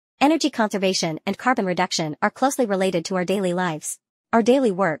Energy conservation and carbon reduction are closely related to our daily lives. Our daily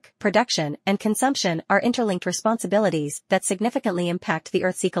work, production, and consumption are interlinked responsibilities that significantly impact the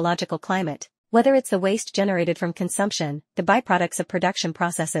Earth's ecological climate, whether it's the waste generated from consumption, the byproducts of production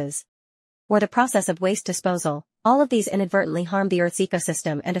processes, or the process of waste disposal. All of these inadvertently harm the Earth's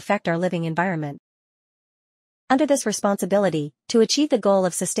ecosystem and affect our living environment. Under this responsibility, to achieve the goal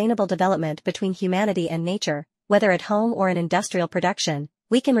of sustainable development between humanity and nature, whether at home or in industrial production,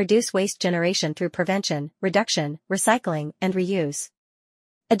 we can reduce waste generation through prevention, reduction, recycling, and reuse.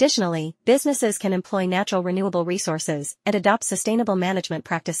 Additionally, businesses can employ natural renewable resources and adopt sustainable management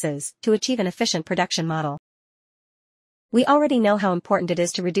practices to achieve an efficient production model. We already know how important it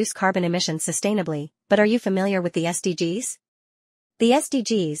is to reduce carbon emissions sustainably, but are you familiar with the SDGs? The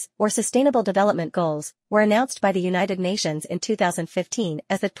SDGs, or Sustainable Development Goals, were announced by the United Nations in 2015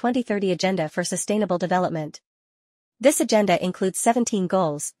 as the 2030 Agenda for Sustainable Development. This agenda includes 17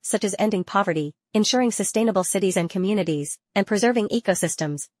 goals, such as ending poverty, ensuring sustainable cities and communities, and preserving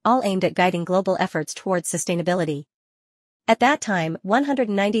ecosystems, all aimed at guiding global efforts towards sustainability. At that time,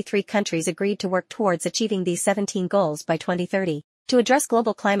 193 countries agreed to work towards achieving these 17 goals by 2030. To address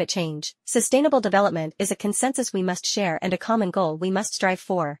global climate change, sustainable development is a consensus we must share and a common goal we must strive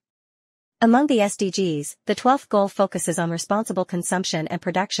for. Among the SDGs, the 12th goal focuses on responsible consumption and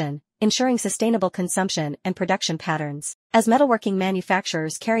production, ensuring sustainable consumption and production patterns. As metalworking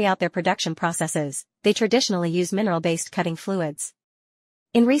manufacturers carry out their production processes, they traditionally use mineral-based cutting fluids.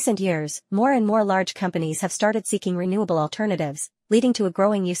 In recent years, more and more large companies have started seeking renewable alternatives, leading to a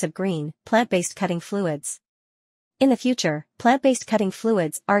growing use of green, plant-based cutting fluids. In the future, plant-based cutting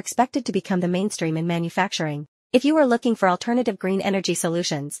fluids are expected to become the mainstream in manufacturing. If you are looking for alternative green energy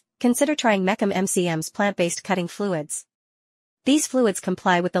solutions, consider trying MECOM MCM's plant-based cutting fluids. These fluids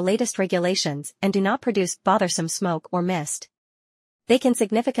comply with the latest regulations and do not produce bothersome smoke or mist. They can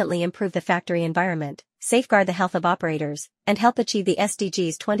significantly improve the factory environment, safeguard the health of operators, and help achieve the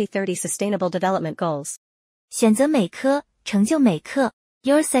SDGs 2030 Sustainable Development Goals. 选择美科，成就美课。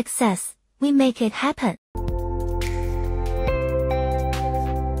Your success, we make it happen.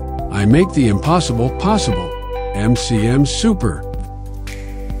 I make the impossible possible. MCM Super.